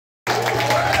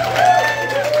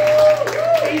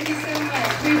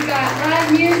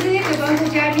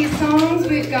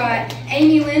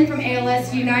Amy Lynn from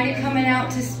ALS United coming out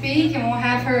to speak, and we'll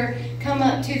have her come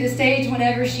up to the stage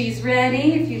whenever she's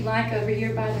ready, if you'd like, over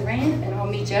here by the ramp, and I'll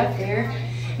meet you up there.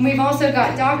 And we've also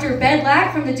got Dr.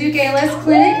 Bedlack from the Duke ALS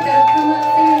Clinic that'll come up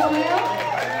soon as well.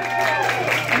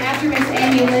 And after Miss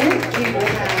Amy Lynn, we will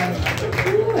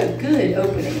have a good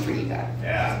opening for you guys.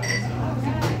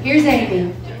 Here's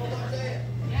Amy.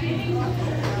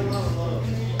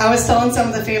 I was telling some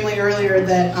of the family earlier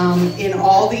that in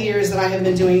all the years that I have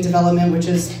been doing development, which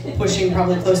is pushing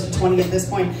probably close to 20 at this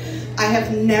point, I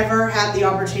have never had the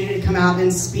opportunity to come out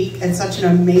and speak at such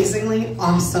an amazingly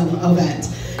awesome event.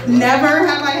 Never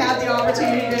have I had the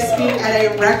opportunity to speak at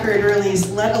a record release,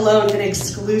 let alone an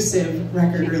exclusive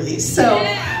record release. So,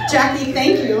 Jackie,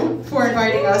 thank you for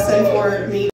inviting us and for me.